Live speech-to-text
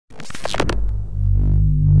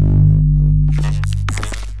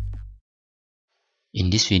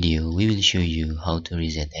this video, we will show you how to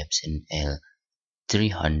reset Epson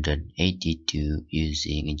L382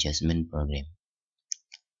 using adjustment program.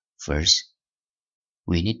 First,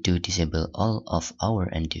 we need to disable all of our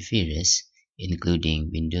antivirus,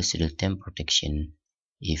 including Windows real-time protection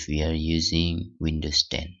if we are using Windows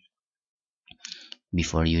 10.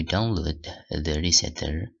 Before you download the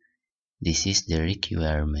resetter, this is the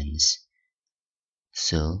requirements.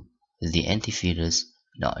 So, the antivirus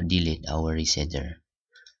not delete our resetter.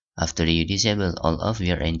 After you disable all of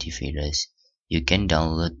your antivirus, you can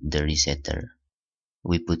download the resetter.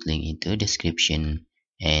 We put link into description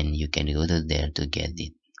and you can go to there to get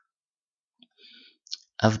it.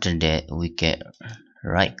 After that, we can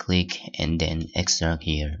right click and then extract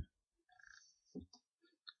here.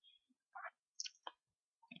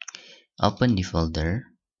 Open the folder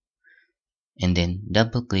and then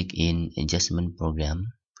double click in adjustment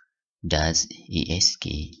program .esk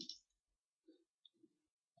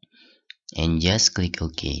and just click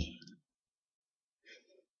OK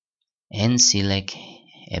and select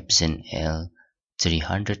Epson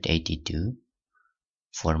L382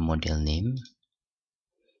 for model name,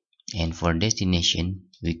 and for destination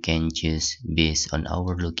we can choose based on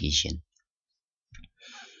our location.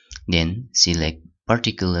 Then select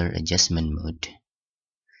particular adjustment mode,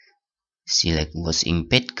 select watching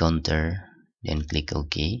page counter, then click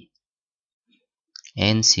OK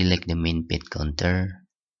and select the main page counter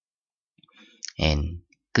and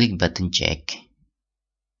click button check.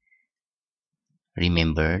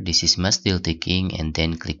 Remember, this is must still ticking and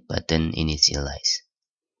then click button initialize.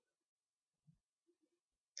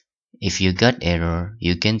 If you got error,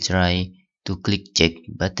 you can try to click check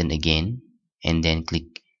button again and then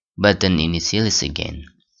click button initialize again.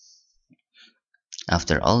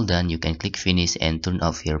 After all done, you can click finish and turn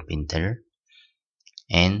off your printer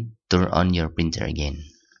and turn on your printer again.